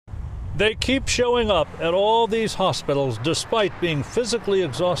They keep showing up at all these hospitals despite being physically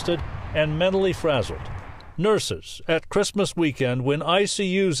exhausted and mentally frazzled. Nurses at Christmas weekend when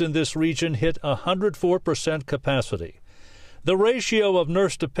ICUs in this region hit 104% capacity. The ratio of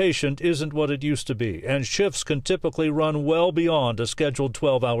nurse to patient isn't what it used to be, and shifts can typically run well beyond a scheduled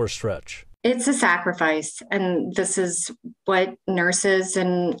 12-hour stretch. It's a sacrifice, and this is what nurses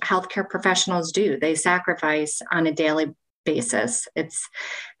and healthcare professionals do. They sacrifice on a daily basis.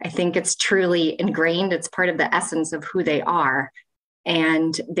 I think it's truly ingrained. It's part of the essence of who they are.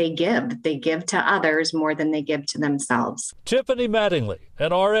 And they give to others more than they give to themselves. Tiffany Mattingly,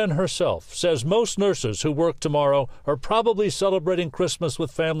 an RN herself, says most nurses who work tomorrow are probably celebrating Christmas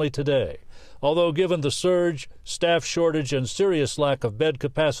with family today. Although given the surge, staff shortage, and serious lack of bed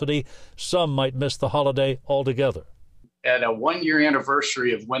capacity, some might miss the holiday altogether. At a one-year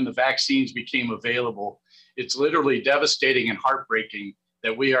anniversary of when the vaccines became available, it's literally devastating and heartbreaking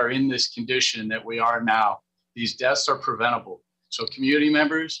that we are in this condition that we are now. These deaths are preventable. So community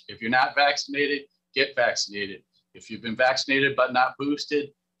members, if you're not vaccinated, get vaccinated. If you've been vaccinated but not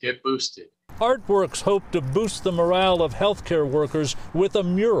boosted, get boosted. Artworks hope to boost the morale of healthcare workers with a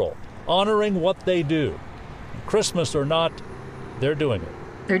mural honoring what they do. Christmas or not, they're doing it.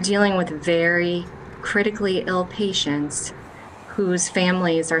 They're dealing with very critically ill patients whose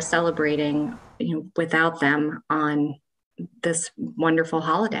families are celebrating, without them on this wonderful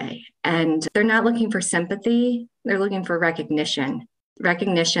holiday. And they're not looking for sympathy. They're looking for recognition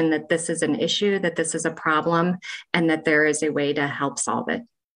that this is an issue, that this is a problem, and that there is a way to help solve it.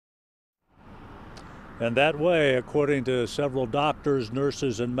 And that way, according to several doctors,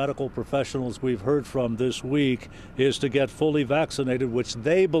 nurses, and medical professionals we've heard from this week, is to get fully vaccinated, which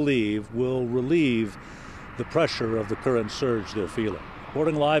they believe will relieve the pressure of the current surge they're feeling.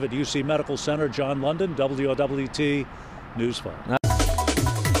 Reporting live at UC Medical Center, John London, WOWT News 5.